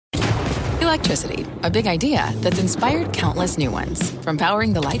Electricity, a big idea that's inspired countless new ones. From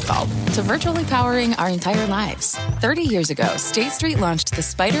powering the light bulb to virtually powering our entire lives. 30 years ago, State Street launched the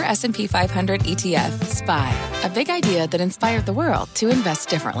Spider S&P 500 ETF, SPY. A big idea that inspired the world to invest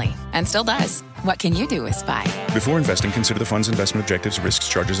differently. And still does. What can you do with SPY? Before investing, consider the fund's investment objectives, risks,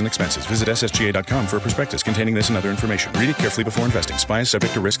 charges, and expenses. Visit ssga.com for a prospectus containing this and other information. Read it carefully before investing. SPY is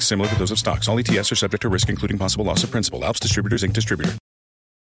subject to risks similar to those of stocks. All ETFs are subject to risk, including possible loss of principal. Alps Distributors, Inc. Distributor.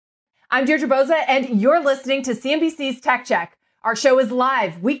 I'm Deirdre Boza, and you're listening to CNBC's Tech Check. Our show is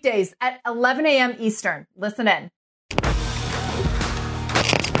live weekdays at 11 a.m. Eastern. Listen in.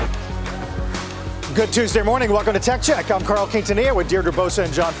 Good Tuesday morning. Welcome to Tech Check. I'm Carl Quintanilla with Deirdre Boza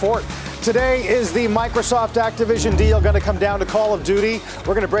and John Fort. Today is the Microsoft Activision deal going to come down to Call of Duty.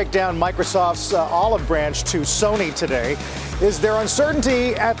 We're going to break down Microsoft's olive branch to Sony today. Is there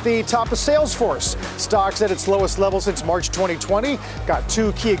uncertainty at the top of Salesforce? Stocks at its lowest level since March 2020. Got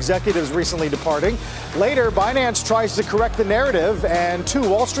two key executives recently departing. Later, Binance tries to correct the narrative, and two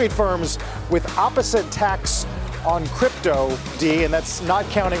Wall Street firms with opposite tacks on crypto, D, and that's not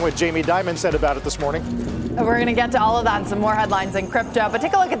counting what Jamie Dimon said about it this morning. We're going to get to all of that and some more headlines in crypto, but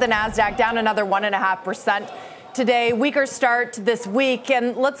take a look at the NASDAQ, down another 1.5% today. Weaker start this week.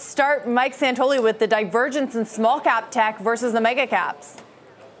 And let's start, Mike Santoli, with the divergence in small cap tech versus the mega caps.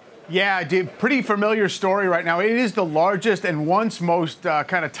 Yeah, pretty familiar story right now. It is the largest and once most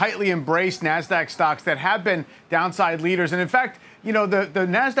kind of tightly embraced NASDAQ stocks that have been downside leaders. And in fact, you know, the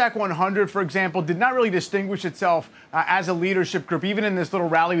NASDAQ 100, for example, did not really distinguish itself as a leadership group, even in this little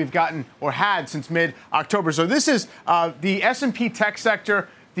rally we've gotten or had since mid-October. So this is the S&P tech sector,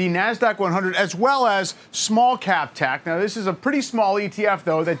 the NASDAQ 100, as well as small cap tech. Now, this is a pretty small ETF,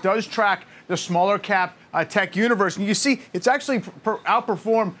 though, that does track the smaller cap tech universe. And you see it's actually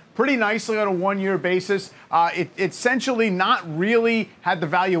outperformed pretty nicely on a one-year basis. It essentially not really had the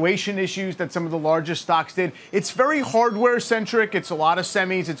valuation issues that some of the largest stocks did. It's very hardware-centric. It's a lot of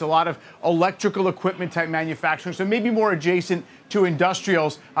semis. It's a lot of electrical equipment type manufacturing. So maybe more adjacent to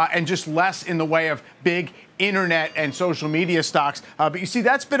industrials and just less in the way of big internet and social media stocks. But you see,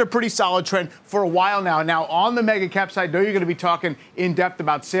 that's been a pretty solid trend for a while now. Now, on the mega cap side, I know you're going to be talking in depth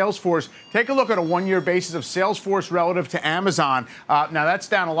about Salesforce. Take a look at a one-year basis of Salesforce relative to Amazon. Now, that's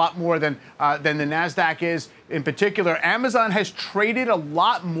down a lot more than the NASDAQ is. In particular, Amazon has traded a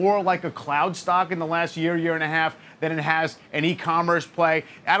lot more like a cloud stock in the last year and a half than it has an e-commerce play.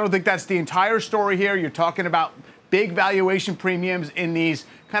 I don't think that's the entire story here. You're talking about big valuation premiums in these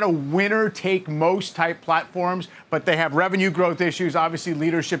kind of winner-take-most type platforms, but they have revenue growth issues, obviously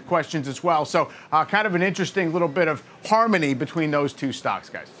leadership questions as well. So kind of an interesting little bit of harmony between those two stocks,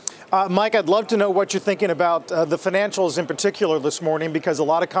 guys. Mike, I'd love to know what you're thinking about the financials in particular this morning, because a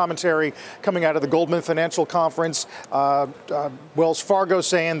lot of commentary coming out of the Goldman Financial Conference. Wells Fargo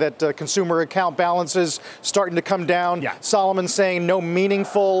saying that consumer account balances starting to come down. Yeah. Solomon saying no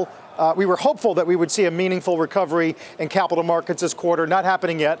meaningful. We were hopeful that we would see a meaningful recovery in capital markets this quarter. Not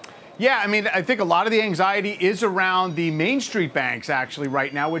happening yet. Yeah, I mean, I think a lot of the anxiety is around the Main Street banks, actually,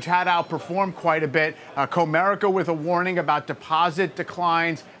 right now, which had outperformed quite a bit. Comerica with a warning about deposit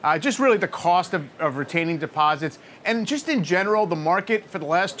declines, just really the cost of retaining deposits. And just in general, the market for the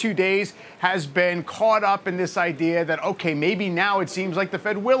last 2 days has been caught up in this idea that, okay, maybe now it seems like the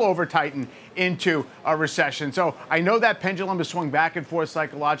Fed will over-tighten into a recession. So I know that pendulum has swung back and forth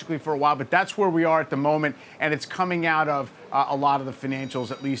psychologically for a while, but that's where we are at the moment, and it's coming out of a lot of the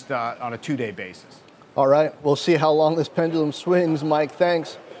financials, at least on a 2-day basis. All right, we'll see how long this pendulum swings, Mike.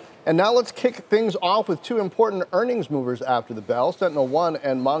 Thanks. And now let's kick things off with two important earnings movers after the bell, SentinelOne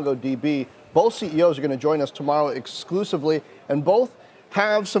and MongoDB. Both CEOs are going to join us tomorrow exclusively, and both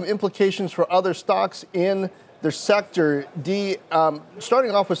have some implications for other stocks in their sector.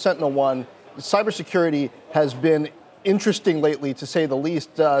 Starting off with SentinelOne, cybersecurity has been interesting lately, to say the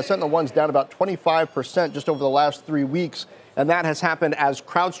least. SentinelOne's down about 25% just over the last 3 weeks, and that has happened as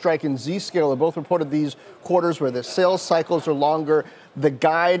CrowdStrike and Zscaler have both reported these quarters where the sales cycles are longer. The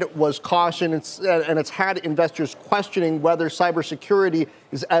guide was caution, and it's had investors questioning whether cybersecurity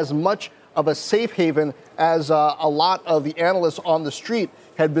is as much of a safe haven as a lot of the analysts on the street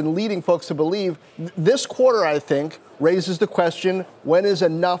had been leading folks to believe. This quarter, I think, raises the question, when is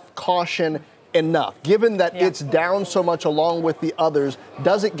enough caution enough? Given that it's down so much along with the others,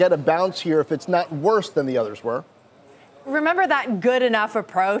 does it get a bounce here if it's not worse than the others were? Remember that good enough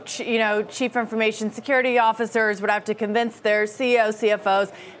approach. You know, chief information security officers would have to convince their CEOs,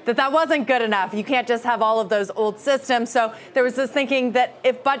 CFOs that wasn't good enough. You can't just have all of those old systems. So there was this thinking that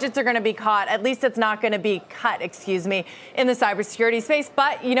if budgets are going to be caught, at least it's not going to be cut, in the cybersecurity space.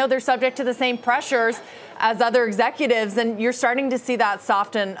 But, you know, they're subject to the same pressures as other executives, and you're starting to see that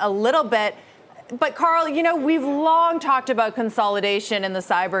soften a little bit. But Carl, we've long talked about consolidation in the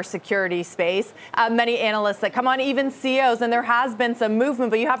cybersecurity space. Many analysts that come on, even CEOs, and there has been some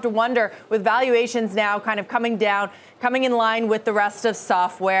movement, but you have to wonder, with valuations now kind of coming down, coming in line with the rest of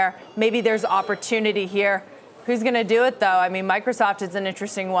software, maybe there's opportunity here. Who's going to do it, though? I mean, Microsoft is an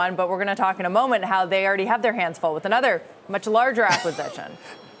interesting one, but we're going to talk in a moment how they already have their hands full with another much larger acquisition.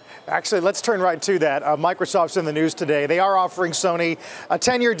 Actually, let's turn right to that. Microsoft's in the news today. They are offering Sony a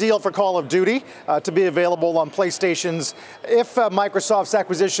 10-year deal for Call of Duty to be available on PlayStations if Microsoft's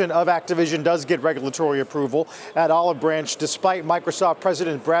acquisition of Activision does get regulatory approval at Olive Branch, despite Microsoft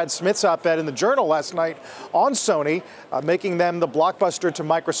President Brad Smith's op-ed in the Journal last night on Sony, making them the blockbuster to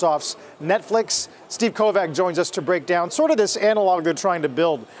Microsoft's Netflix. Steve Kovach joins us to break down sort of this analog they're trying to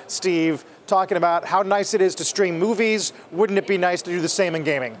build, Steve, talking about how nice it is to stream movies. Wouldn't it be nice to do the same in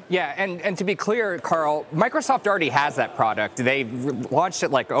gaming? Yeah, and to be clear, Carl, Microsoft already has that product. They launched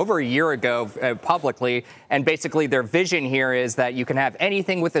it like over a year ago publicly, and basically their vision here is that you can have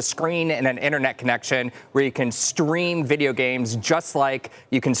anything with a screen and an internet connection where you can stream video games just like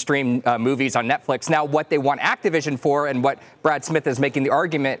you can stream movies on Netflix. Now, what they want Activision for, and what Brad Smith is making the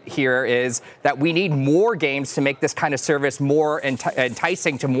argument here, is that we need more games to make this kind of service more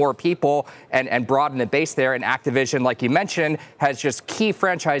enticing to more people and broaden the base there. And Activision, like you mentioned, has just key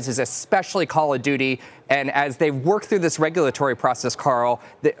franchises, especially Call of Duty. And as they work through this regulatory process, Carl,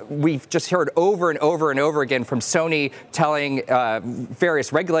 we've just heard over and over and over again from Sony telling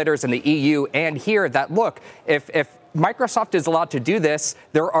various regulators in the EU and here that, look, if Microsoft is allowed to do this,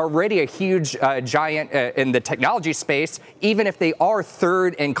 they're already a huge giant in the technology space. Even if they are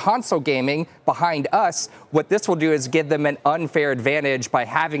third in console gaming behind us, what this will do is give them an unfair advantage by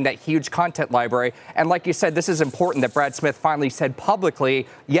having that huge content library. And like you said, this is important that Brad Smith finally said publicly,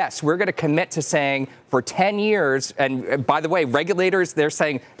 yes, we're going to commit to saying for 10 years, and by the way, regulators, they're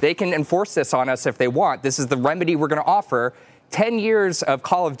saying they can enforce this on us if they want. This is the remedy we're going to offer. 10 years of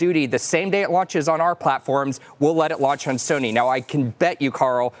Call of Duty, the same day it launches on our platforms, we'll let it launch on Sony. Now, I can bet you,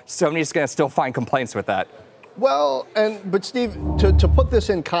 Carl, Sony's going to still find complaints with that. Well, but Steve, to put this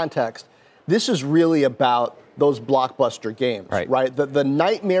in context, this is really about those blockbuster games, right? The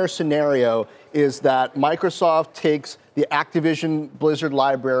nightmare scenario is that Microsoft takes the Activision Blizzard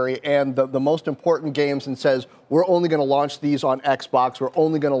library and the most important games and says, we're only going to launch these on Xbox, we're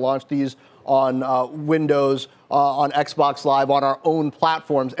only going to launch these on Windows, on Xbox Live, on our own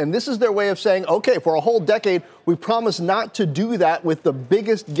platforms. And this is their way of saying, okay, for a whole decade, we promise not to do that with the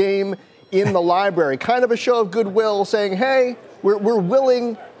biggest game in the library. Kind of a show of goodwill saying, hey, we're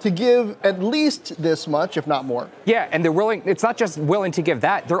willing to give at least this much, if not more. Yeah, and they're willing, it's not just willing to give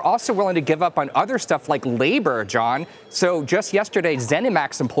that, they're also willing to give up on other stuff like labor, John. So just yesterday,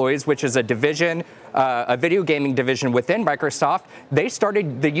 ZeniMax employees, which is a division, a video gaming division within Microsoft, they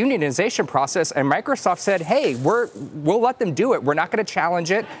started the unionization process, and Microsoft said, hey, we'll let them do it. We're not going to challenge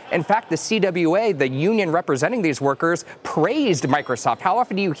it. In fact, the CWA, the union representing these workers, praised Microsoft. How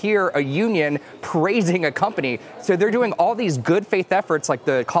often do you hear a union praising a company? So they're doing all these good faith efforts like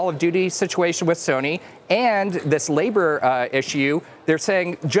the Call of Duty situation with Sony and this labor issue. They're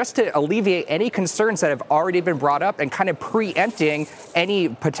saying just to alleviate any concerns that have already been brought up and kind of preempting any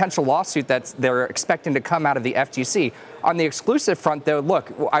potential lawsuit that they're expecting to come out of the FTC. On the exclusive front, though,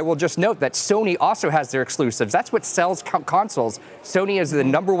 look, I will just note that Sony also has their exclusives. That's what sells consoles. Sony is the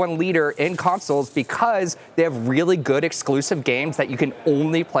 #1 leader in consoles because they have really good exclusive games that you can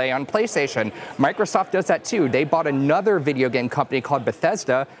only play on PlayStation. Microsoft does that, too. They bought another video game company called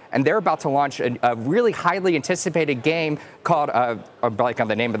Bethesda, and they're about to launch a really highly anticipated game called, I'm blanking on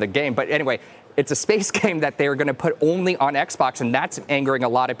the name of the game, but anyway, it's a space game that they're going to put only on Xbox, and that's angering a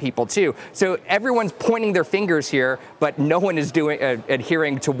lot of people, too. So everyone's pointing their fingers here, but no one is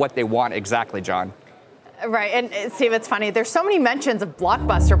adhering to what they want exactly, John. Right. And Steve, it's funny. There's so many mentions of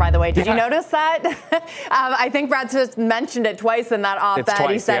Blockbuster, by the way. Did you notice that? I think Brad just mentioned it twice in that op-ed.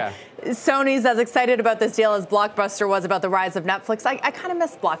 He said Sony's as excited about this deal as Blockbuster was about the rise of Netflix. I kind of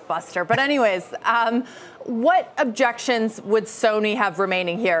miss Blockbuster. But anyways, what objections would Sony have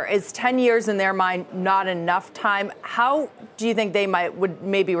remaining here? Is 10 years in their mind not enough time? How do you think they would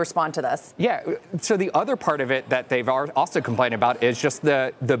maybe respond to this? Yeah, so the other part of it that they've also complained about is just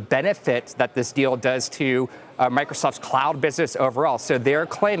the benefit that this deal does to Microsoft's cloud business overall. So they're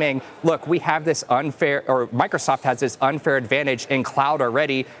claiming, look, we have this unfair, or Microsoft has this unfair advantage in cloud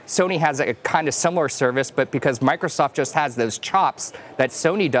already. Sony has a kind of similar service, but because Microsoft just has those chops that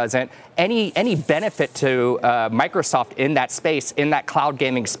Sony doesn't, any benefit to Microsoft in that space, in that cloud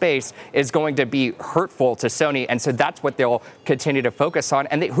gaming space, is going to be hurtful to Sony. And so that's what they'll continue to focus on.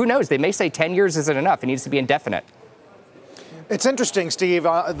 And who knows, they may say 10 years isn't enough. It needs to be indefinite. It's interesting, Steve,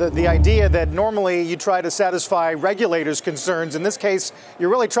 the idea that normally you try to satisfy regulators' concerns. In this case, you're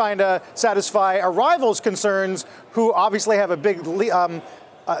really trying to satisfy a rival's concerns who obviously have a big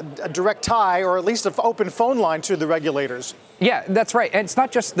a direct tie, or at least an open phone line to the regulators. Yeah, that's right. And it's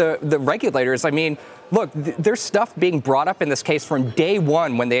not just the regulators. I mean, look, there's stuff being brought up in this case from day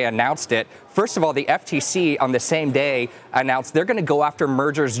one when they announced it. First of all, the FTC on the same day announced they're going to go after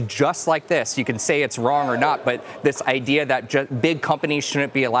mergers just like this. You can say it's wrong or not, but this idea that big companies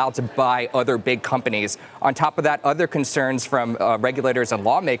shouldn't be allowed to buy other big companies. On top of that, other concerns from regulators and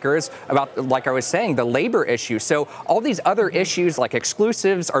lawmakers about, like I was saying, the labor issue. So all these other issues like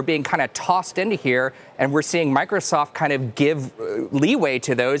exclusives are being kind of tossed into here, and we're seeing Microsoft kind of give leeway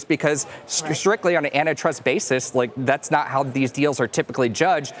to those because strictly on an antitrust basis, like that's not how these deals are typically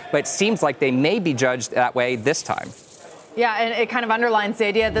judged, but it seems like they may be judged that way this time. Yeah, and it kind of underlines the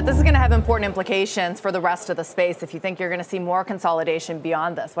idea that this is going to have important implications for the rest of the space. If you think you're going to see more consolidation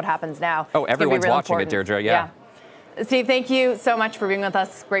beyond this, what happens now? Oh, everyone's watching it, Deirdre, yeah. Steve, thank you so much for being with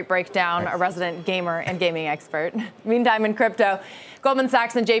us. Great breakdown, a resident gamer and gaming expert. Meantime, in crypto, Goldman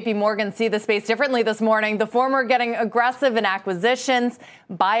Sachs and JP Morgan see the space differently this morning. The former getting aggressive in acquisitions,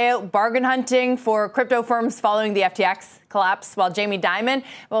 buyout, bargain hunting for crypto firms following the FTX collapse, while Jamie Dimon,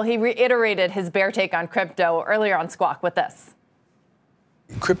 well, he reiterated his bear take on crypto earlier on Squawk with this.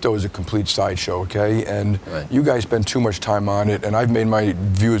 Crypto is a complete sideshow, okay? And you guys spend too much time on it, and I've made my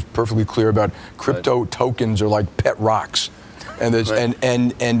views perfectly clear about crypto tokens are like pet rocks. And there's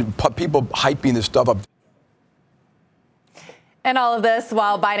and people hyping this stuff up. And all of this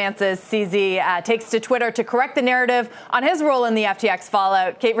while Binance's CZ takes to Twitter to correct the narrative on his role in the FTX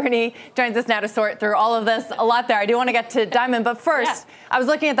fallout. Kate Rooney joins us now to sort through all of this. A lot there. I do want to get to Dimon, but first, I was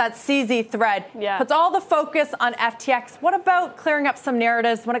looking at that CZ thread. Puts all the focus on FTX. What about clearing up some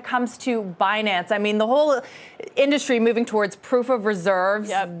narratives when it comes to Binance? I mean, the whole industry moving towards proof of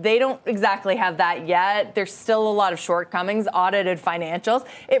reserves. They don't exactly have that yet. There's still a lot of shortcomings, audited financials.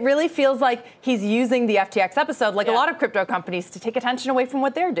 It really feels like he's using the FTX episode, like a lot of crypto companies, to take attention away from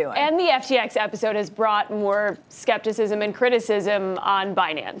what they're doing. And the FTX episode has brought more skepticism and criticism on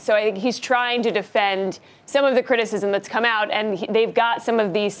Binance. So I think he's trying to defend some of the criticism that's come out, and they've got some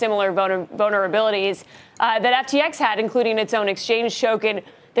of these similar vulnerabilities that FTX had, including its own exchange token.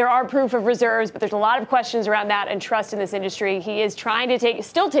 There are proof of reserves, but there's a lot of questions around that and trust in this industry. He is trying to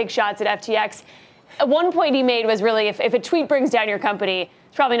still take shots at FTX. One point he made was really, if a tweet brings down your company,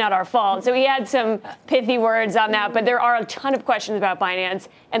 it's probably not our fault. So he had some pithy words on that, but there are a ton of questions about Binance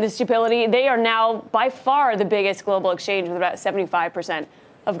and the stability. They are now by far the biggest global exchange with about 75%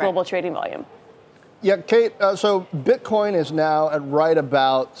 of global trading volume. Yeah, Kate, so Bitcoin is now at right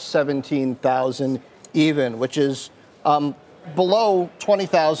about 17,000 even, which is below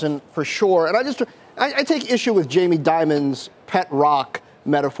 20,000 for sure. And I take issue with Jamie Dimon's pet rock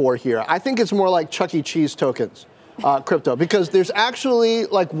metaphor here. I think it's more like Chuck E. Cheese tokens. Crypto, because there's actually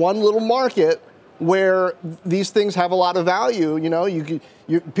like one little market where these things have a lot of value. You know,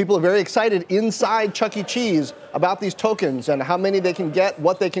 people are very excited inside Chuck E. Cheese about these tokens and how many they can get,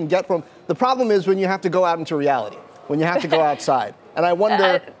 what they can get from. The problem is when you have to go out into reality, when you have to go outside. And I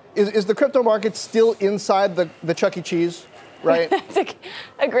wonder, is the crypto market still inside the Chuck E. Cheese? Right. That's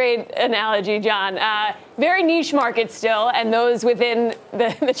a great analogy, John. Very niche market still, and those within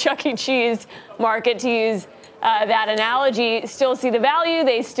the Chuck E. Cheese market, to use that analogy, still see the value.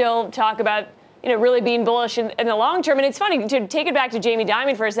 They still talk about, really being bullish in the long term. And it's funny to take it back to Jamie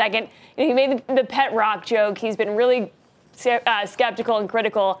Dimon for a second. He made the pet rock joke. He's been really skeptical and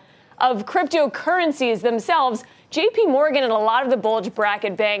critical of cryptocurrencies themselves. JP Morgan and a lot of the bulge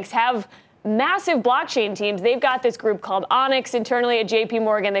bracket banks have massive blockchain teams. They've got this group called Onyx internally at JP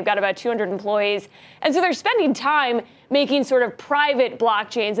Morgan. They've got about 200 employees. And so they're spending time making sort of private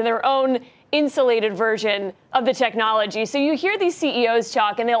blockchains in their own insulated version of the technology. So you hear these CEOs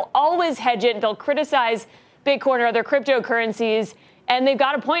talk, and they'll always hedge it. They'll criticize Bitcoin or other cryptocurrencies, and they've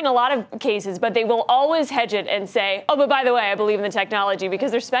got a point in a lot of cases, but they will always hedge it and say, oh, but by the way, I believe in the technology, because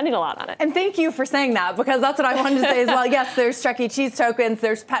they're spending a lot on it. And thank you for saying that, because that's what I wanted to say as well. Yes, there's Chuck E. Cheese tokens,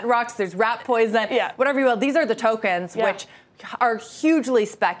 there's pet rocks, there's rat poison, whatever you will. These are the tokens which are hugely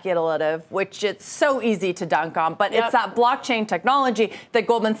speculative, which it's so easy to dunk on. But it's that blockchain technology that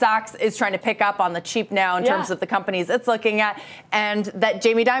Goldman Sachs is trying to pick up on the cheap now in terms of the companies it's looking at, and that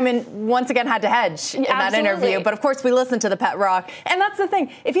Jamie Dimon once again had to hedge in that interview. But of course, we listened to the pet rock. And that's the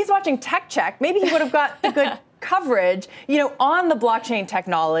thing. If he's watching Tech Check, maybe he would have got the good coverage, on the blockchain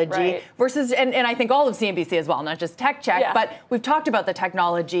technology versus, and I think all of CNBC as well, not just Tech Check, but we've talked about the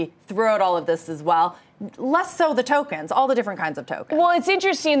technology throughout all of this as well. Less so the tokens, all the different kinds of tokens. Well, it's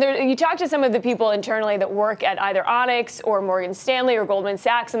interesting. You talk to some of the people internally that work at either Onyx or Morgan Stanley or Goldman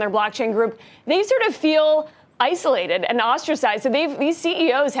Sachs and their blockchain group. They sort of feel isolated and ostracized. So these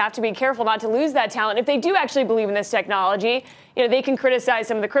CEOs have to be careful not to lose that talent. If they do actually believe in this technology, they can criticize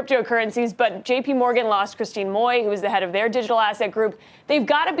some of the cryptocurrencies, but JP Morgan lost Christine Moy, who was the head of their digital asset group. They've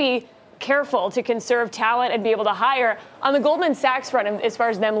got to be careful to conserve talent and be able to hire. On the Goldman Sachs front, as far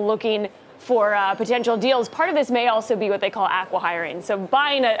as them looking for potential deals, part of this may also be what they call acqui-hiring. So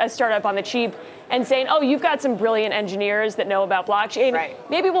buying a startup on the cheap and saying, oh, you've got some brilliant engineers that know about blockchain.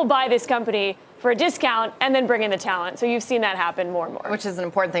 Maybe we'll buy this company for a discount and then bring in the talent. So you've seen that happen more and more. Which is an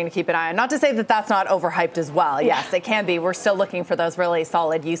important thing to keep an eye on. Not to say that that's not overhyped as well. Yes, it can be. We're still looking for those really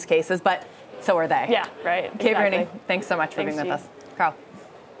solid use cases, but so are they. Yeah, right. Kate Rooney, thanks so much for being with us. Carl.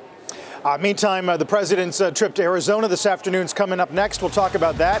 Meantime, the president's trip to Arizona this afternoon is coming up next. We'll talk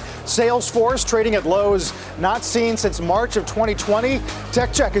about that. Salesforce trading at lows not seen since March of 2020.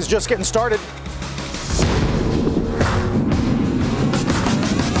 Tech Check is just getting started.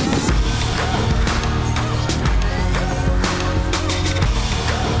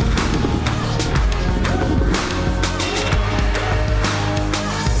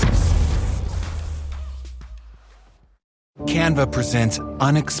 Canva presents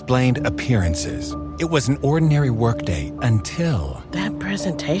Unexplained Appearances. It was an ordinary workday until... that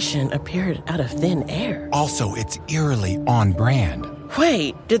presentation appeared out of thin air. Also, it's eerily on brand.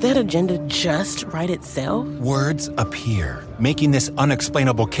 Wait, did that agenda just write itself? Words appear, making this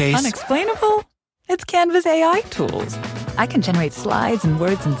unexplainable case... Unexplainable? It's Canva's AI tools. I can generate slides and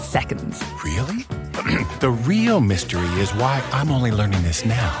words in seconds. Really? The real mystery is why I'm only learning this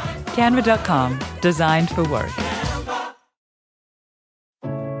now. Canva.com, designed for work.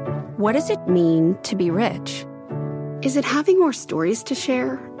 What does it mean to be rich? Is it having more stories to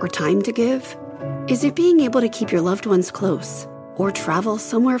share or time to give? Is it being able to keep your loved ones close or travel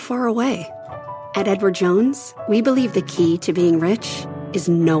somewhere far away? At Edward Jones, we believe the key to being rich is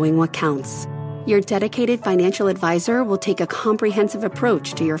knowing what counts. Your dedicated financial advisor will take a comprehensive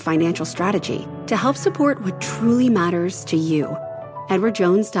approach to your financial strategy to help support what truly matters to you.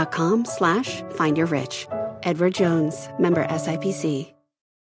 EdwardJones.com/findyourrich. Edward Jones, member SIPC.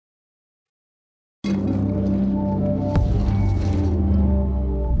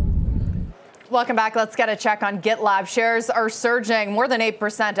 Welcome back. Let's get a check on GitLab. Shares are surging more than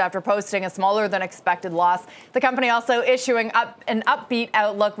 8% after posting a smaller than expected loss. The company also issuing an upbeat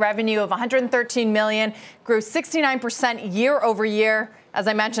outlook. Revenue of $113 million, grew 69% year over year. As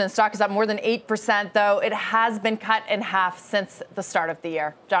I mentioned, the stock is up more than 8%, though it has been cut in half since the start of the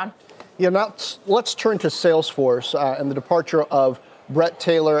year. John? Yeah, now let's turn to Salesforce and the departure of Brett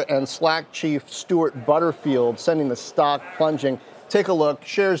Taylor and Slack chief Stuart Butterfield, sending the stock plunging. Take a look.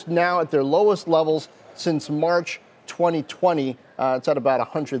 Shares now at their lowest levels since March 2020. It's at about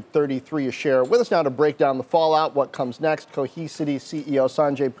 133 a share. With us now to break down the fallout, what comes next, Cohesity CEO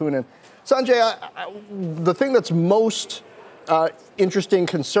Sanjay Poonen. Sanjay, the thing that's most interesting,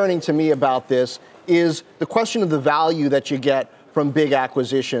 concerning to me about this is the question of the value that you get from big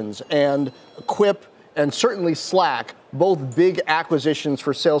acquisitions. And Quip and certainly Slack, both big acquisitions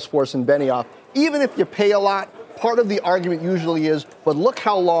for Salesforce and Benioff. Even if you pay a lot, part of the argument usually is, but look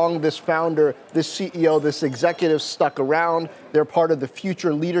how long this founder, this CEO, this executive stuck around. They're part of the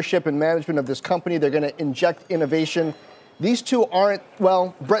future leadership and management of this company. They're going to inject innovation. These two aren't,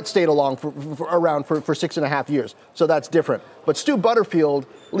 well, Brett stayed around for 6.5 years, so that's different. But Stu Butterfield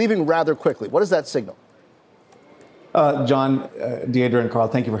leaving rather quickly. What does that signal? John, Deirdre, and Carl,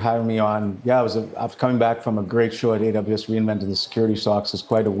 thank you for having me on. Yeah, I was coming back from a great show at AWS reInventing the security stocks. It's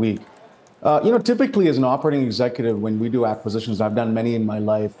quite a week. Typically as an operating executive, when we do acquisitions, I've done many in my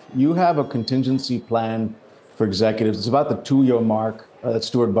life, you have a contingency plan for executives. It's about the 2-year mark at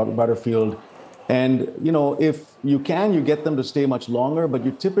Stuart Butterfield. And, if you get them to stay much longer, but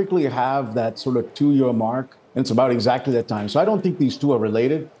you typically have that sort of 2-year mark, and it's about exactly that time. So I don't think these two are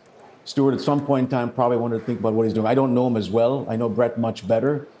related. Stuart, at some point in time, probably wanted to think about what he's doing. I don't know him as well. I know Brett much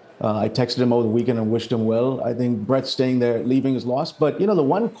better. I texted him over the weekend and wished him well. I think Brett staying there, leaving is lost. But, the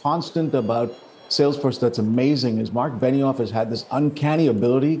one constant about Salesforce that's amazing is Mark Benioff has had this uncanny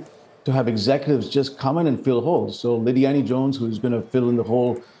ability to have executives just come in and fill holes. So Lidiane Jones, who's going to fill in the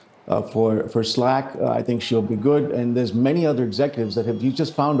hole for Slack, I think she'll be good. And there's many other executives that have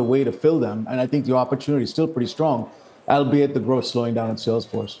just found a way to fill them. And I think the opportunity is still pretty strong, albeit the growth slowing down at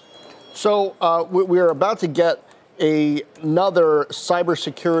Salesforce. So we're about to get another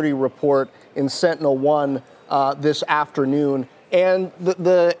cybersecurity report in SentinelOne this afternoon. And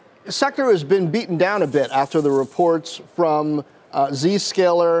the sector has been beaten down a bit after the reports from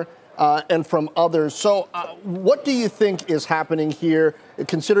Zscaler and from others. So what do you think is happening here,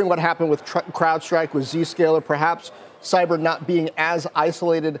 considering what happened with CrowdStrike, with Zscaler, perhaps cyber not being as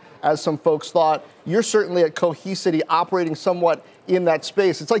isolated as some folks thought? You're certainly at Cohesity operating somewhat in that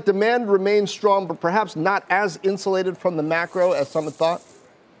space. It's like demand remains strong, but perhaps not as insulated from the macro as some had thought.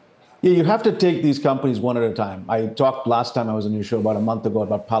 Yeah, you have to take these companies one at a time. I talked last time I was on your show about a month ago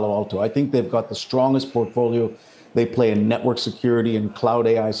about Palo Alto. I think they've got the strongest portfolio. They play in network security and cloud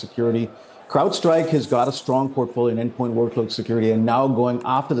AI security. CrowdStrike has got a strong portfolio in endpoint workload security and now going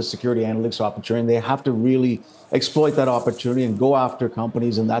after the security analytics opportunity. They have to really exploit that opportunity and go after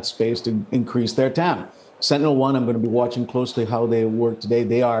companies in that space to increase their TAM. SentinelOne, I'm going to be watching closely how they work today.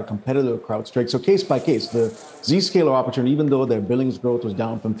 They are a competitor of CrowdStrike. So case by case, the Zscaler opportunity, even though their billings growth was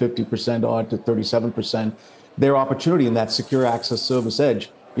down from 50% odd to 37%, their opportunity in that secure access service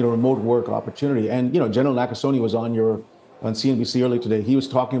edge, remote work opportunity. And, General Nakasone was on CNBC earlier today. He was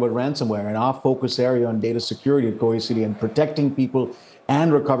talking about ransomware and our focus area on data security at Cohesity and protecting people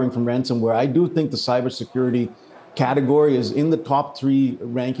and recovering from ransomware. I do think the cybersecurity category is in the top 3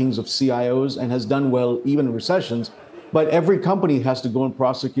 rankings of CIOs and has done well even in recessions. But every company has to go and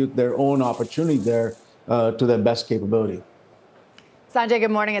prosecute their own opportunity there to their best capability. Sanjay,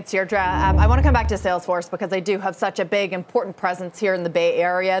 good morning. It's Deirdre. I want to come back to Salesforce because they do have such a big, important presence here in the Bay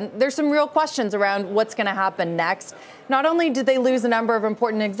Area. And there's some real questions around what's going to happen next. Not only did they lose a number of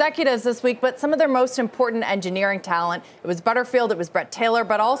important executives this week, but some of their most important engineering talent. It was Butterfield, it was Brett Taylor,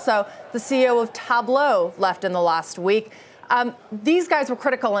 but also the CEO of Tableau left in the last week. These guys were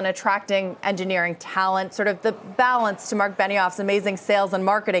critical in attracting engineering talent, sort of the balance to Mark Benioff's amazing sales and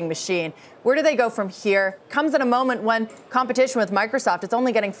marketing machine. Where do they go from here? Comes at a moment when competition with Microsoft is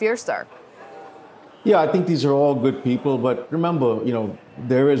only getting fiercer. Yeah, I think these are all good people. But remember,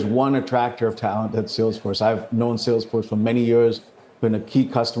 there is one attractor of talent at Salesforce. I've known Salesforce for many years, been a key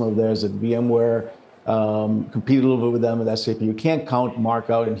customer of theirs at VMware, competed a little bit with them at SAP. You can't count Mark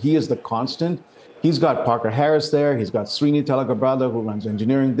out, and he is the constant. He's got Parker Harris there. He's got Srini Talagabrada, who runs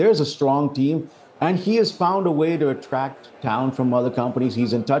engineering. There's a strong team, and he has found a way to attract talent from other companies.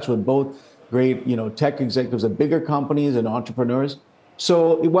 He's in touch with both great, tech executives at bigger companies and entrepreneurs.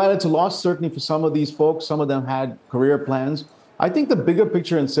 So while it's a loss, certainly for some of these folks, some of them had career plans. I think the bigger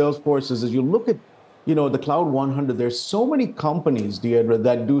picture in Salesforce is as you look at, the Cloud 100, there's so many companies, Deirdre,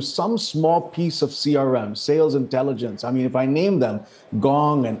 that do some small piece of CRM, sales intelligence. I mean, if I name them,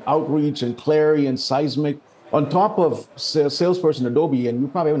 Gong and Outreach and Clary and Seismic, on top of Salesforce and Adobe, and you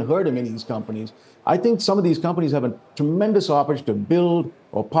probably haven't heard of many of these companies. I think some of these companies have a tremendous opportunity to build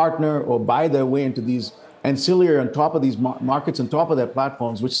or partner or buy their way into these ancillary on top of these markets, on top of their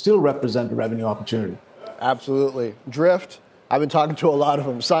platforms, which still represent a revenue opportunity. Absolutely. Drift, I've been talking to a lot of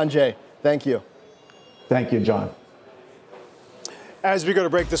them. Sanjay, thank you. Thank you, John. As we go to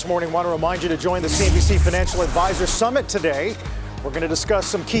break this morning, I want to remind you to join the CNBC Financial Advisor Summit today. We're going to discuss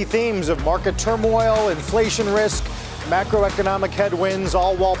some key themes of market turmoil, inflation risk, macroeconomic headwinds,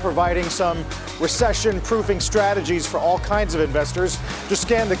 all while providing some recession-proofing strategies for all kinds of investors. Just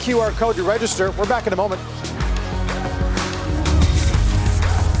scan the QR code to register. We're back in a moment.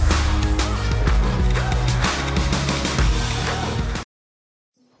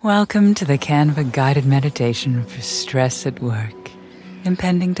 Welcome to the Canva guided meditation for stress at work.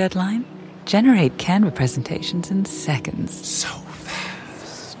 Impending deadline? Generate Canva presentations in seconds. So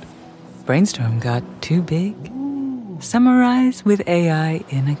fast. Brainstorm got too big? Ooh. Summarize with AI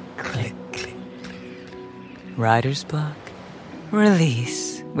in a click. Writer's block?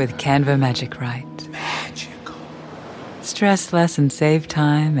 Release with Canva Magic Write. Magical. Stress less and save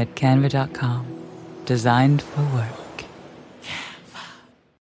time at canva.com. Designed for work.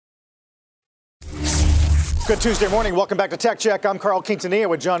 Good Tuesday morning. Welcome back to Tech Check. I'm Carl Quintanilla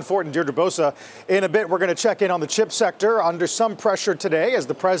with John Fort and Deirdre Bosa. In a bit, we're going to check in on the chip sector under some pressure today as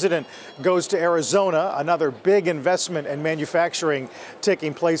the president goes to Arizona. Another big investment in manufacturing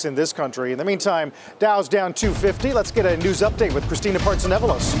taking place in this country. In the meantime, Dow's down 250. Let's get a news update with Kristina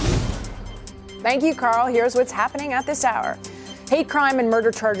Partsinevelos. Thank you, Carl. Here's what's happening at this hour. Hate crime and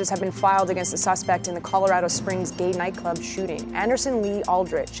murder charges have been filed against the suspect in the Colorado Springs gay nightclub shooting. Anderson Lee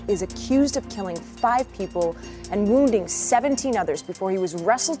Aldrich is accused of killing 5 people and wounding 17 others before he was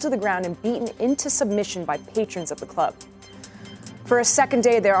wrestled to the ground and beaten into submission by patrons of the club. For a second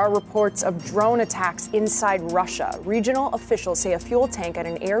day, there are reports of drone attacks inside Russia. Regional officials say a fuel tank at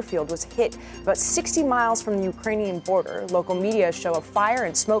an airfield was hit about 60 miles from the Ukrainian border. Local media show a fire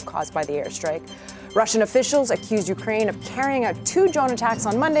and smoke caused by the airstrike. Russian officials accused Ukraine of carrying out 2 drone attacks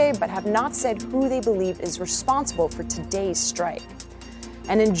on Monday, but have not said who they believe is responsible for today's strike.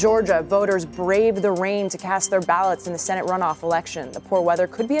 And in Georgia, voters braved the rain to cast their ballots in the Senate runoff election. The poor weather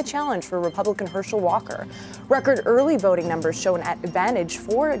could be a challenge for Republican Herschel Walker. Record early voting numbers show an advantage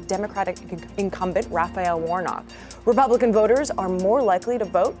for Democratic incumbent Raphael Warnock. Republican voters are more likely to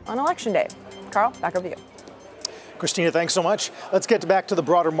vote on Election Day. Carl, back over to you. Kristina, thanks so much. Let's get back to the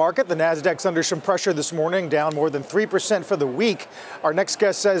broader market. The Nasdaq's under some pressure this morning, down more than 3% for the week. Our next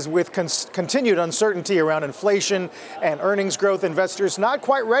guest says with continued uncertainty around inflation and earnings growth, investors not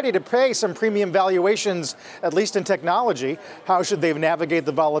quite ready to pay some premium valuations, at least in technology. How should they navigate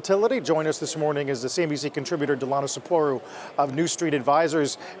the volatility? Join us this morning is the CNBC contributor Delano Saporu of New Street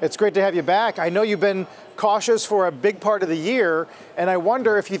Advisors. It's great to have you back. I know you've been cautious for a big part of the year, and I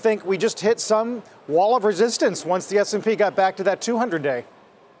wonder if you think we just hit some wall of resistance once the S&P got back to that 200-day.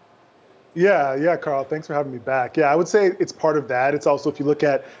 Yeah, Carl, thanks for having me back. Yeah, I would say it's part of that. It's also, if you look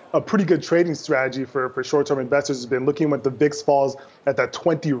at a pretty good trading strategy for short-term investors, has been looking when the VIX falls at that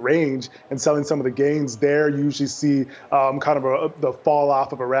 20 range and selling some of the gains there. You usually see kind of the fall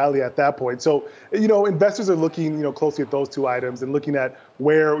off of a rally at that point. So, investors are looking, closely at those two items and looking at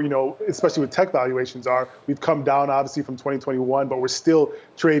where, especially with tech valuations are. We've come down obviously from 2021, but we're still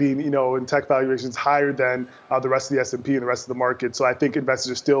trading, in tech valuations higher than the rest of the S&P and the rest of the market. So I think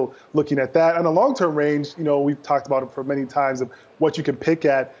investors are still looking at that. On the long-term range, we've talked about it for many times of what you can pick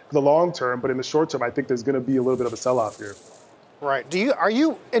at for the long term, but in the short term, I think there's going to be a little bit of a sell-off here. Right. Are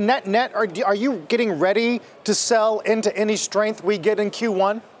you in net, are you getting ready to sell into any strength we get in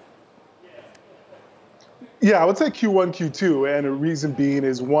Q1? Yeah, I would say Q1, Q2, and the reason being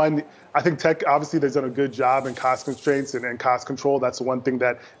is, one, I think tech, obviously, they've done a good job in cost constraints and cost control. That's the one thing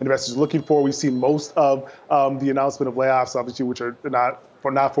that investors are looking for. We've seen most of the announcement of layoffs, obviously, which are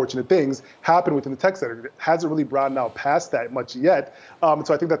not fortunate things, happen within the tech sector. It hasn't really broadened out past that much yet.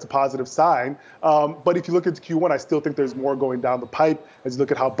 So I think that's a positive sign. But if you look into Q1, I still think there's more going down the pipe as you look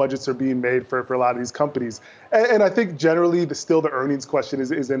at how budgets are being made for a lot of these companies. And I think generally still the earnings question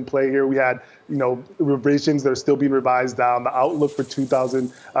is in play here. We had, revisions that are still being revised down. The outlook for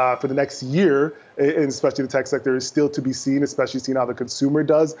for the next year, and especially the tech sector, is still to be seen, especially seeing how the consumer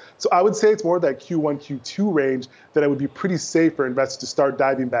does. So I would say it's more that Q1, Q2 range that it would be pretty safe for investors to start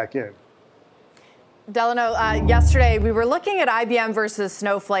diving back in. Delano, yesterday we were looking at IBM versus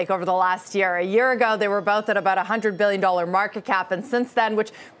Snowflake over the last year. A year ago, they were both at about $100 billion market cap. And since then,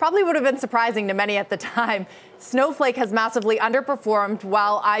 which probably would have been surprising to many at the time, Snowflake has massively underperformed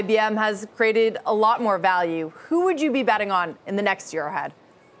while IBM has created a lot more value. Who would you be betting on in the next year ahead?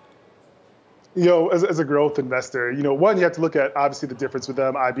 As a growth investor, one, you have to look at obviously the difference with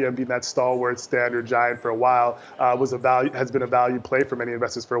them. IBM being that stalwart standard giant for a while has been a value play for many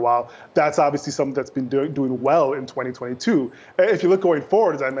investors for a while. That's obviously something that's been doing well in 2022. If you look going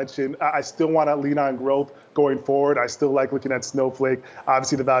forward, as I mentioned, I still want to lean on growth going forward. I still like looking at Snowflake.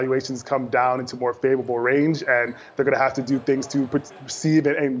 Obviously, the valuations come down into more favorable range, and they're going to have to do things to perceive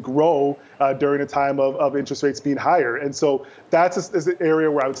and grow during a time of interest rates being higher. And so that's an area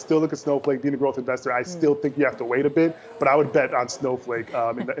where I would still look at Snowflake. Being a growth investor, I still think you have to wait a bit, but I would bet on Snowflake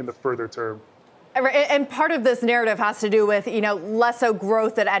in the further term. And part of this narrative has to do with, less so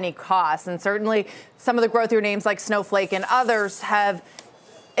growth at any cost. And certainly some of the growthier names like Snowflake and others have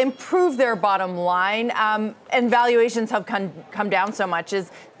improved their bottom line, and valuations have come down so much.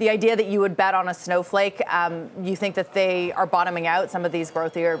 Is the idea that you would bet on a Snowflake? You think that they are bottoming out, some of these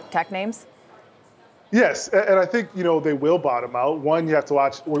growthier tech names? Yes, and I think, they will bottom out. One, you have to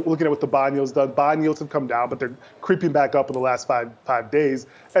watch, we're looking at what the bond yields done. Bond yields have come down, but they're creeping back up in the last five days.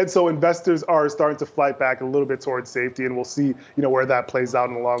 And so investors are starting to flight back a little bit towards safety, and we'll see, where that plays out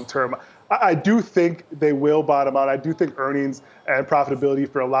in the long term. I do think they will bottom out. I do think earnings and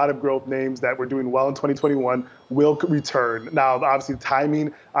profitability for a lot of growth names that were doing well in 2021 will return. Now, obviously,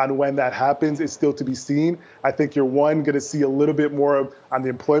 timing on when that happens is still to be seen. I think you're, going to see a little bit more on the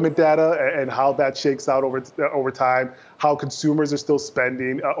employment data and how that shakes out over time, how consumers are still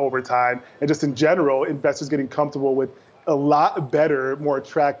spending over time, and just in general, investors getting comfortable with a lot better, more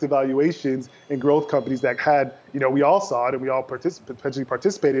attractive valuations in growth companies that had, we all saw it and we all potentially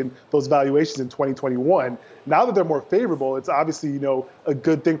participated in those valuations in 2021. Now that they're more favorable, it's obviously, a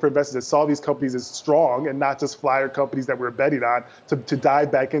good thing for investors that saw these companies as strong and not just flyer companies that we're betting on to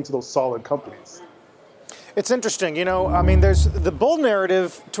dive back into those solid companies. It's interesting, there's the bull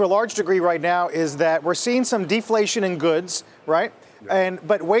narrative to a large degree right now is that we're seeing some deflation in goods, right?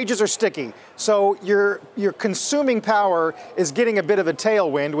 But wages are sticky. So your consuming power is getting a bit of a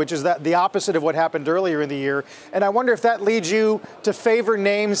tailwind, which is the opposite of what happened earlier in the year. And I wonder if that leads you to favor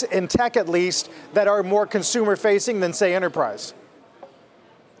names in tech, at least, that are more consumer facing than, say, enterprise.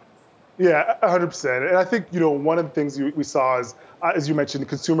 Yeah, 100%. And I think, one of the things we saw is, as you mentioned,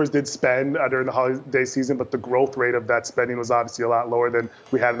 consumers did spend during the holiday season, but the growth rate of that spending was obviously a lot lower than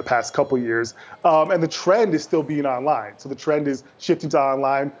we had in the past couple of years. And the trend is still being online. So the trend is shifting to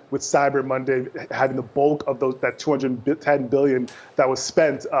online, with Cyber Monday having the bulk of that $210 billion that was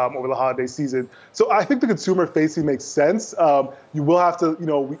spent over the holiday season. So I think the consumer facing makes sense. You will have to,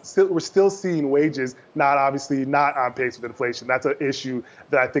 we're still seeing wages not on pace with inflation. That's an issue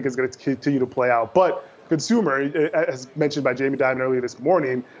that I think is going to continue to play out. But consumer, as mentioned by Jamie Dimon earlier this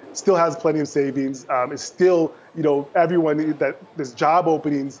morning, still has plenty of savings. It's still, everyone that there's job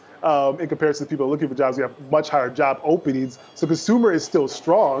openings in comparison to people looking for jobs. We have much higher job openings. So consumer is still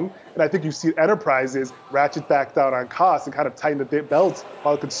strong. And I think you see enterprises ratchet back down on costs and kind of tighten the belts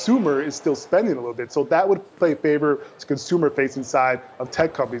while the consumer is still spending a little bit. So that would play favor to consumer-facing side of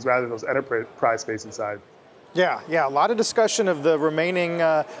tech companies rather than those enterprise-facing side. Yeah, a lot of discussion of the remaining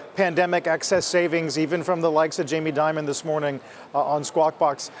pandemic excess savings, even from the likes of Jamie Dimon this morning on Squawk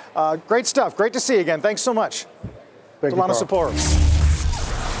Box. Great stuff. Great to see you again. Thanks so much. Delano, Saporu.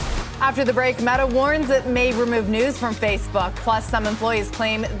 After the break, Meta warns it may remove news from Facebook. Plus, some employees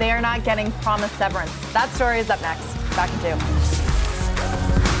claim they are not getting promised severance. That story is up next. Back in 2.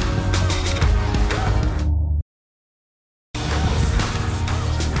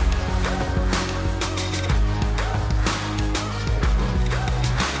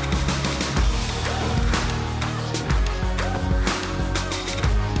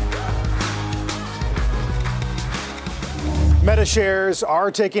 Meta shares are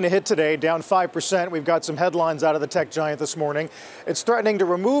taking a hit today, down 5%. We've got some headlines out of the tech giant this morning. It's threatening to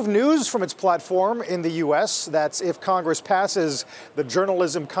remove news from its platform in the U.S. That's if Congress passes the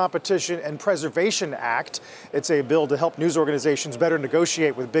Journalism Competition and Preservation Act. It's a bill to help news organizations better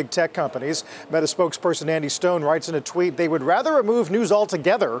negotiate with big tech companies. Meta spokesperson Andy Stone writes in a tweet they would rather remove news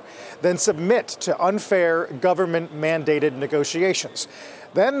altogether than submit to unfair government-mandated negotiations.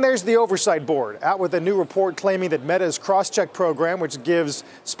 Then there's the Oversight Board, out with a new report claiming that Meta's cross-check program, which gives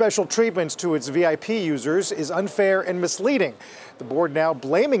special treatments to its VIP users, is unfair and misleading. The board now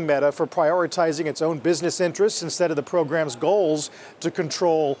blaming Meta for prioritizing its own business interests instead of the program's goals to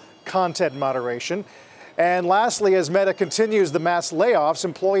control content moderation. And lastly, as Meta continues the mass layoffs,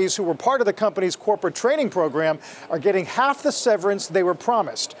 employees who were part of the company's corporate training program are getting half the severance they were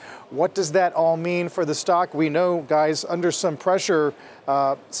promised. What does that all mean for the stock? We know, guys, under some pressure,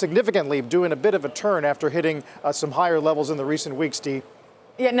 significantly doing a bit of a turn after hitting some higher levels in the recent weeks, Dee.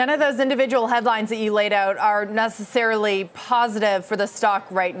 Yeah, none of those individual headlines that you laid out are necessarily positive for the stock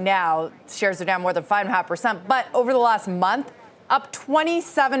right now. Shares are down more than 5.5%. But over the last month, up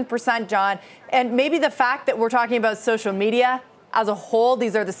 27%, John. And maybe the fact that we're talking about social media as a whole,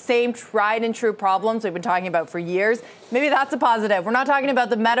 these are the same tried and true problems we've been talking about for years. Maybe that's a positive. We're not talking about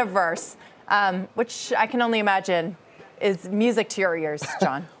the metaverse, which I can only imagine is music to your ears,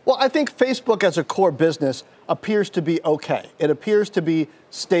 John. Well, I think Facebook as a core business appears to be okay. It appears to be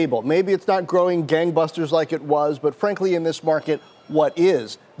stable. Maybe it's not growing gangbusters like it was, but frankly, in this market, what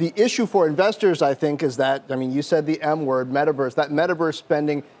is? The issue for investors, I think, is that, you said the M word, metaverse. That metaverse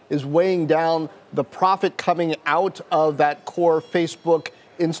spending is weighing down the profit coming out of that core Facebook,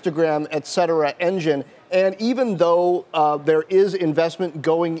 Instagram, et cetera engine. And even though there is investment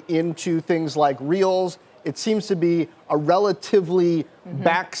going into things like Reels, it seems to be a relatively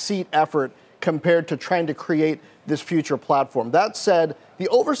backseat effort compared to trying to create this future platform. That said, the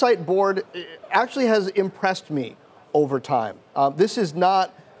Oversight Board actually has impressed me over time. This is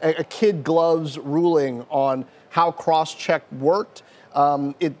not a kid gloves ruling on how cross-check worked.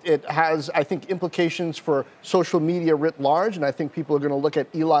 It has, I think, implications for social media writ large, and I think people are going to look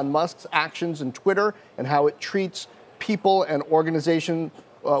at Elon Musk's actions in Twitter and how it treats people and organizations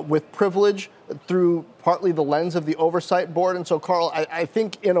with privilege through partly the lens of the Oversight Board. And so, Carl, I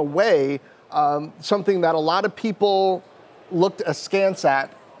think in a way, something that a lot of people looked askance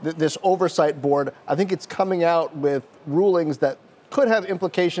at, this Oversight Board, I think it's coming out with rulings that could have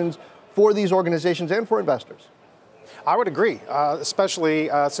implications for these organizations and for investors. I would agree, especially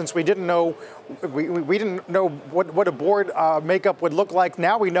since we didn't know what a board makeup would look like.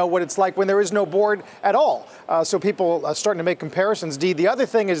 Now we know what it's like when there is no board at all. So people are starting to make comparisons. Dee, the other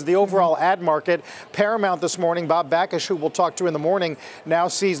thing is the overall ad market. Paramount this morning, Bob Bakish, who we'll talk to in the morning, now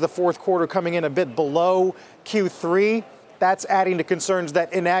sees the fourth quarter coming in a bit below Q3. That's adding to concerns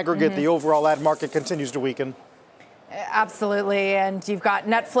that in aggregate, the overall ad market continues to weaken. Absolutely. And you've got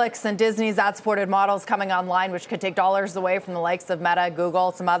Netflix and Disney's ad-supported models coming online, which could take dollars away from the likes of Meta,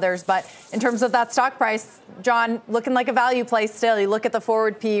 Google, some others. But in terms of that stock price, John, looking like a value play still. You look at the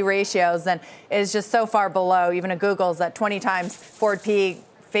forward PE ratios, and it is just so far below. Even a Google's at 20 times forward PE.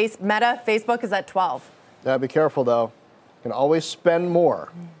 Meta, Facebook is at 12. Yeah, be careful, though. You can always spend more.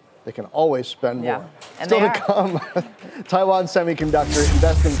 They can always spend more. And Still to come, Taiwan Semiconductor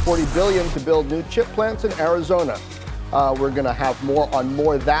investing $40 billion to build new chip plants in Arizona. We're going to have more on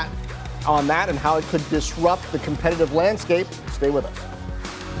that and how it could disrupt the competitive landscape. Stay with us.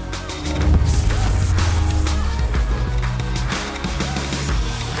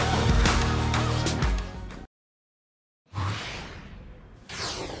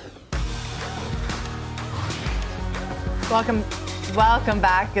 Welcome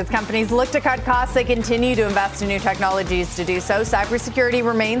back. As companies look to cut costs, they continue to invest in new technologies to do so. Cybersecurity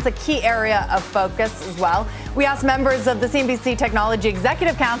remains a key area of focus as well. We asked members of the CNBC Technology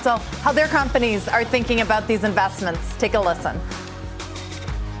Executive Council how their companies are thinking about these investments. Take a listen.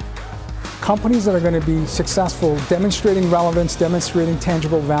 Companies that are going to be successful, demonstrating relevance, demonstrating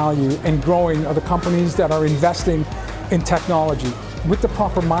tangible value, and growing are the companies that are investing in technology. With the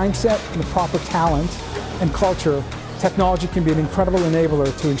proper mindset and the proper talent and culture, technology can be an incredible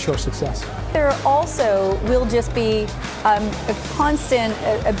enabler to ensure success. There also will just be a constant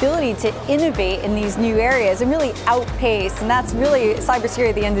ability to innovate in these new areas and really outpace, and that's really cybersecurity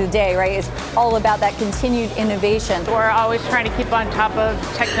at the end of the day, right? Is all about that continued innovation. We're always trying to keep on top of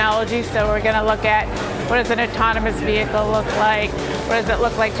technology, so we're going to look at what does an autonomous vehicle look like, what does it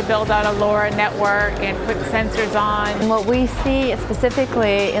look like to build out a LoRa network and put sensors on. And what we see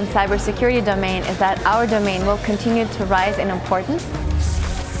specifically in cybersecurity domain is that our domain will continue to rise in importance.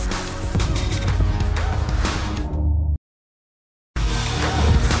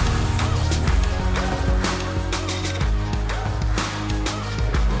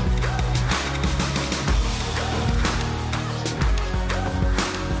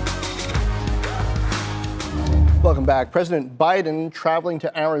 Welcome back. President Biden traveling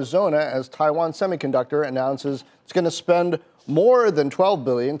to Arizona as Taiwan Semiconductor announces it's going to spend more than $12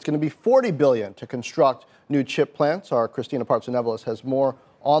 billion. It's going to be $40 billion to construct new chip plants. Our Kristina Partsinevelos has more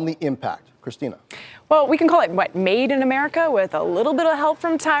on the impact. Kristina. Well, we can call it, made in America with a little bit of help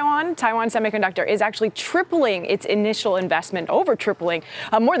from Taiwan. Taiwan Semiconductor is actually tripling its initial investment, more than tripling,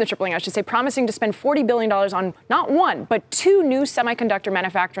 I should say, promising to spend $40 billion on not one, but two new semiconductor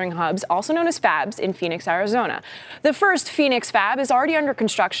manufacturing hubs, also known as fabs, in Phoenix, Arizona. The first Phoenix fab is already under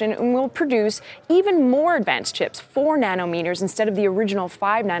construction and will produce even more advanced chips, 4 nanometers instead of the original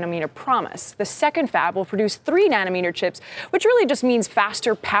 5 nanometer promise. The second fab will produce 3 nanometer chips, which really just means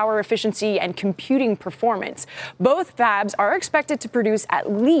faster power efficiency and computing performance. Both fabs are expected to produce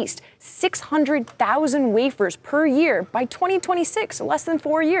at least 600,000 wafers per year by 2026, less than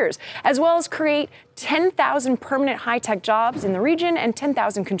 4 years, as well as create 10,000 permanent high-tech jobs in the region and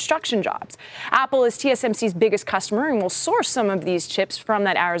 10,000 construction jobs. Apple is TSMC's biggest customer and will source some of these chips from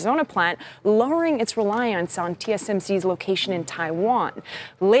that Arizona plant, lowering its reliance on TSMC's location in Taiwan.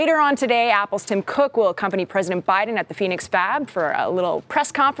 Later on today, Apple's Tim Cook will accompany President Biden at the Phoenix fab for a little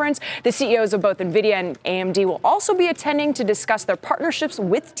press conference. The CEOs of both NVIDIA and AMD will also be attending to discuss their partnerships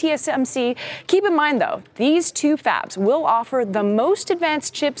with TSMC. Keep in mind, though, these two fabs will offer the most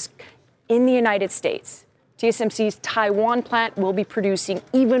advanced chips in the United States. TSMC's Taiwan plant will be producing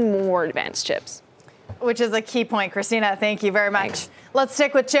even more advanced chips. Which is a key point. Kristina, thank you very much. Thanks. Let's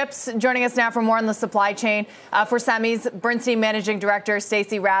stick with chips. Joining us now for more on the supply chain for semis, Bernstein Managing Director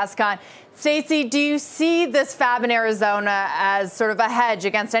Stacy Rasgon. Stacy, do you see this fab in Arizona as sort of a hedge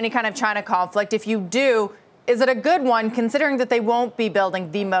against any kind of China conflict? If you do, is it a good one, considering that they won't be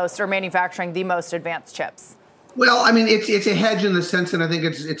building the most or manufacturing the most advanced chips? Well, I mean, it's a hedge in the sense that I think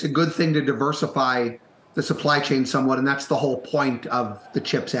it's a good thing to diversify the supply chain somewhat, and that's the whole point of the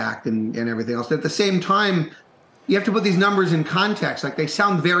CHIPS Act and everything else. At the same time, you have to put these numbers in context. Like, they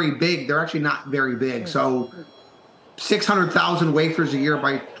sound very big. They're actually not very big. So 600,000 wafers a year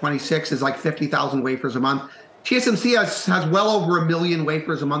by 26 is like 50,000 wafers a month. TSMC has well over 1 million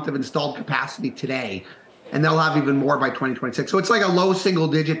wafers a month of installed capacity today, and they'll have even more by 2026. So it's like a low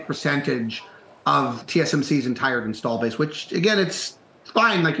single-digit percentage of TSMC's entire install base, which, again, it's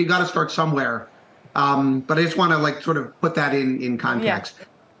fine. Like, you got to start somewhere. But I just want to like sort of put that in context. Yeah.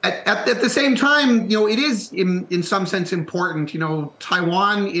 At the same time, it is in some sense important.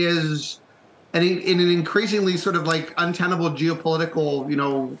 Taiwan is in an increasingly sort of like untenable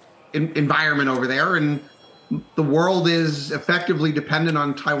geopolitical, environment over there, and the world is effectively dependent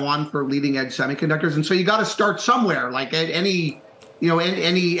on Taiwan for leading edge semiconductors, and so you got to start somewhere. Like at any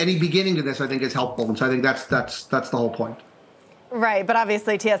beginning to this, I think is helpful, and so I think that's the whole point. Right, but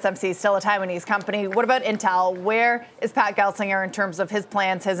obviously TSMC is still a Taiwanese company. What about Intel? Where is Pat Gelsinger in terms of his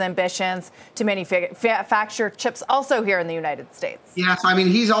plans, his ambitions to manufacture chips also here in the United States? Yes, I mean,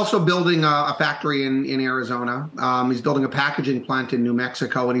 he's also building a factory in Arizona. He's building a packaging plant in New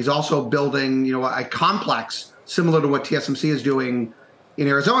Mexico, and he's also building, a complex similar to what TSMC is doing in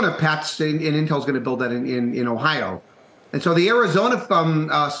Arizona. Pat's and Intel's going to build that in Ohio. And so the Arizona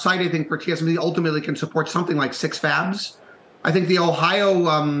site, I think, for TSMC ultimately can support something like 6 fabs. I think the Ohio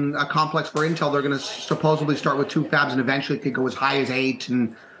complex for Intel, they're going to supposedly start with 2 fabs and eventually could go as high as 8.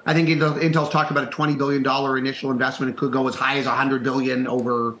 And I think Intel's talked about a $20 billion initial investment. It could go as high as $100 billion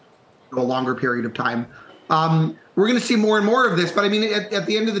over a longer period of time. We're going to see more and more of this. But I mean, at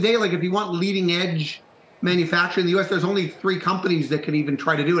the end of the day, like if you want leading edge manufacturing in the U.S., there's only 3 companies that can even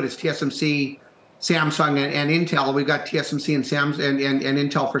try to do it. It's TSMC, Samsung, and Intel. We've got TSMC and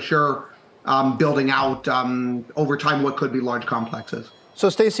Intel for sure. Building out over time what could be large complexes. So,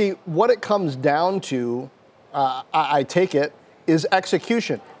 Stacy, what it comes down to, I take it, is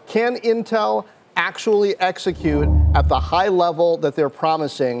execution. Can Intel actually execute at the high level that they're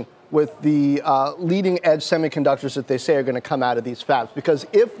promising with the leading edge semiconductors that they say are going to come out of these fabs? Because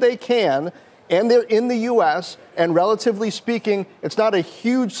if they can, and they're in the U.S., and relatively speaking, it's not a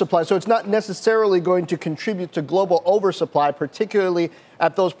huge supply, so it's not necessarily going to contribute to global oversupply, particularly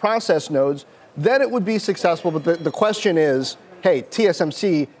at those process nodes, then it would be successful. But the question is, hey,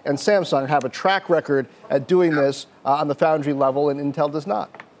 TSMC and Samsung have a track record at doing this on the foundry level, and Intel does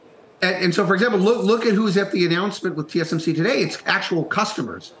not. And so, for example, look at who's at the announcement with TSMC today. It's actual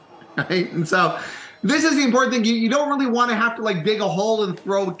customers, right? And so this is the important thing. You don't really want to have to like dig a hole and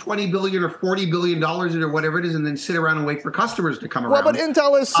throw $20 billion or $40 billion in or whatever it is and then sit around and wait for customers to come around. Well, but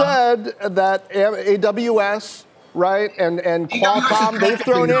Intel has said that AWS, right, and Qualcomm, they've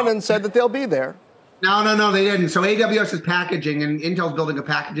thrown in and said that they'll be there. No, they didn't. So AWS is packaging, and Intel's building a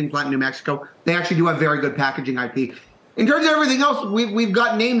packaging plant in New Mexico. They actually do have very good packaging IP. In terms of everything else, we've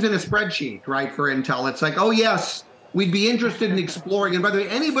got names in a spreadsheet, right, for Intel. It's like, oh, yes, we'd be interested in exploring. And by the way,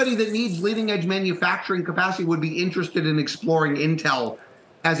 anybody that needs leading-edge manufacturing capacity would be interested in exploring Intel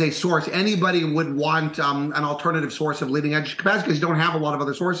as a source. Anybody would want an alternative source of leading-edge capacity because you don't have a lot of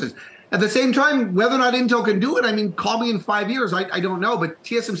other sources. At the same time, whether or not Intel can do it, I mean, call me in 5 years. I don't know. But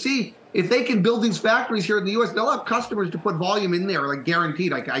TSMC, if they can build these factories here in the U.S., they'll have customers to put volume in there, like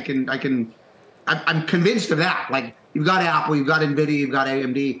guaranteed. I'm convinced of that. Like, you've got Apple, you've got NVIDIA, you've got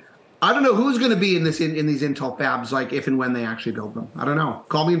AMD. I don't know who's going to be in these Intel fabs, like if and when they actually build them. I don't know.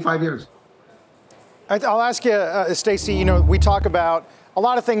 Call me in 5 years. I'll ask you, Stacy, we talk about a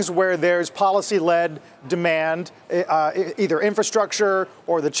lot of things where there's policy-led demand, either infrastructure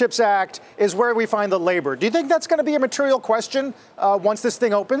or the CHIPS Act, is where we find the labor. Do you think that's going to be a material question once this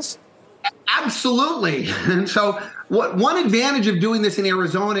thing opens? Absolutely. And so one advantage of doing this in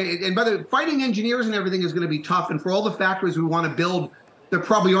Arizona, and by the way, finding engineers and everything is going to be tough. And for all the factories we want to build, there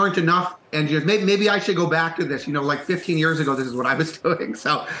probably aren't enough engineers. Maybe I should go back to this. Like 15 years ago, this is what I was doing.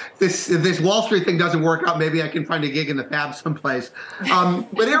 So if this Wall Street thing doesn't work out, maybe I can find a gig in the fab someplace.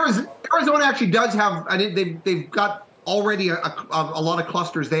 But Arizona actually does have, they've got already a lot of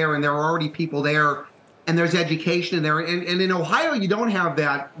clusters there, and there are already people there, and there's education in there. And in Ohio, you don't have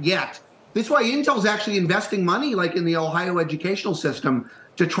that yet. This is why Intel's actually investing money like in the Ohio educational system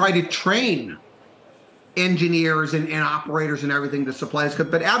to try to train engineers and operators and everything to supply this.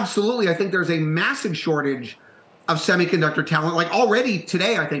 But absolutely, I think there's a massive shortage of semiconductor talent. Like already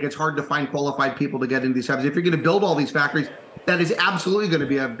today, I think it's hard to find qualified people to get into these fabs. If you're going to build all these factories, that is absolutely going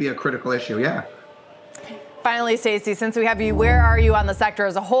to be a critical issue. Yeah. Finally, Stacy, since we have you, where are you on the sector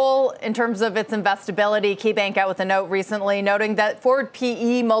as a whole in terms of its investability? KeyBank out with a note recently noting that forward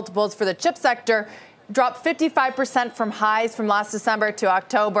PE multiples for the chip sector dropped 55% from highs from last December to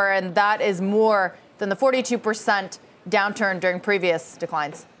October, and that is more than the 42% downturn during previous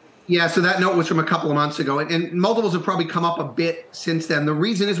declines. Yeah, so that note was from a couple of months ago, and multiples have probably come up a bit since then. The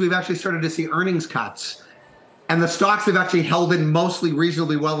reason is we've actually started to see earnings cuts, and the stocks have actually held in mostly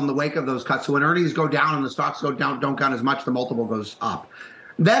reasonably well in the wake of those cuts. So when earnings go down and the stocks go down, don't count as much, the multiple goes up.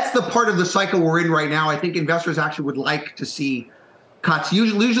 That's the part of the cycle we're in right now. I think investors actually would like to see cuts.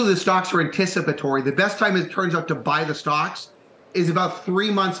 Usually the stocks are anticipatory. The best time it turns out to buy the stocks is about 3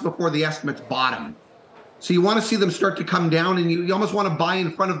 months before the estimates bottom. So you want to see them start to come down, and you almost want to buy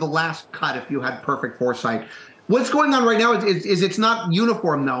in front of the last cut if you had perfect foresight. What's going on right now is it's not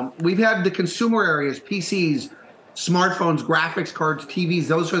uniform, though. We've had the consumer areas, PCs, smartphones, graphics cards, TVs,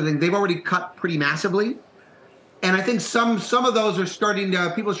 those sort of things. They've already cut pretty massively. And I think some of those are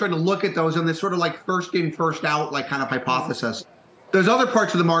people are starting to look at those on this sort of like first in, first out, like kind of hypothesis. There's other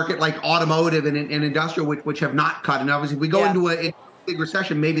parts of the market like automotive and industrial, which have not cut. And obviously if we go into a big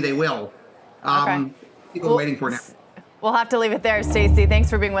recession, maybe they will. People are waiting for it now. We'll have to leave it there, Stacy. Thanks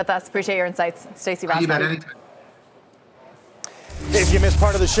for being with us. Appreciate your insights. Stacy Rasgon. If you missed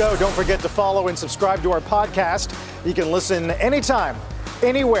part of the show, don't forget to follow and subscribe to our podcast. You can listen anytime,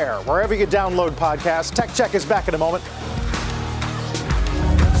 anywhere, wherever you download podcasts. Tech Check is back in a moment.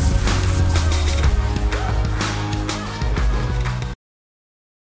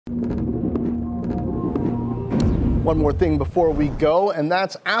 One more thing before we go, and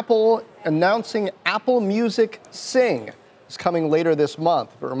that's Apple announcing Apple Music Sing. It's coming later this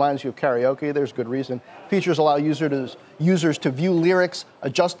month. If it reminds you of karaoke, there's good reason. Features allow users to view lyrics,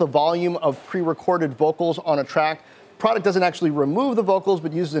 adjust the volume of pre-recorded vocals on a track. The product doesn't actually remove the vocals,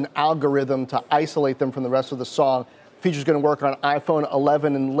 but uses an algorithm to isolate them from the rest of the song. The feature's going to work on iPhone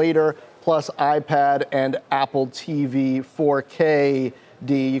 11 and later, plus iPad and Apple TV 4K.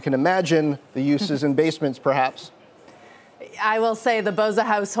 You can imagine the uses in basements, perhaps. I will say the Boza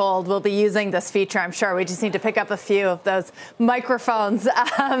household will be using this feature, I'm sure. We just need to pick up a few of those microphones.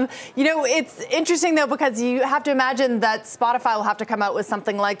 It's interesting, though, because you have to imagine that Spotify will have to come out with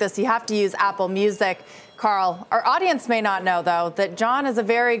something like this. You have to use Apple Music. Carl, our audience may not know, though, that John is a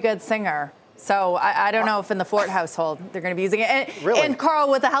very good singer. So I don't know if in the Fort household they're going to be using it. And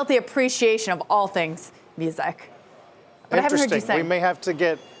Carl, with a healthy appreciation of all things music. But I haven't heard you sing. We may have to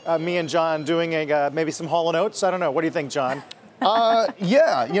get me and John doing maybe some Hall & Oates. I don't know. What do you think, John?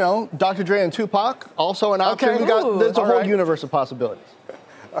 Dr. Dre and Tupac, also an option. Okay. There's a whole universe of possibilities.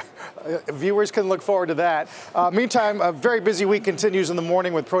 Viewers can look forward to that. Meantime, a very busy week continues in the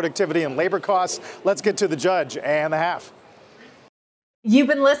morning with productivity and labor costs. Let's get to the judge and the half. You've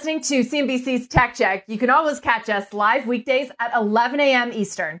been listening to CNBC's Tech Check. You can always catch us live weekdays at 11 a.m.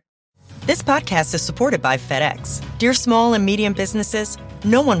 Eastern. This podcast is supported by FedEx. Dear small and medium businesses,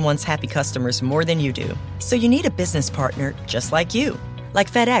 no one wants happy customers more than you do. So you need a business partner just like you.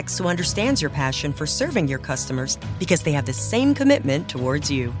 Like FedEx, who understands your passion for serving your customers because they have the same commitment towards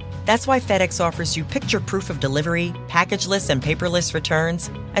you. That's why FedEx offers you picture proof of delivery, packageless and paperless returns,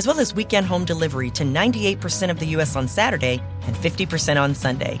 as well as weekend home delivery to 98% of the U.S. on Saturday and 50% on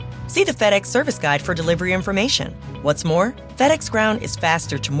Sunday. See the FedEx service guide for delivery information. What's more, FedEx Ground is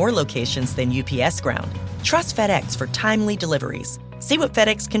faster to more locations than UPS Ground. Trust FedEx for timely deliveries. See what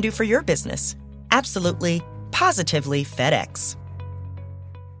FedEx can do for your business. Absolutely, positively FedEx.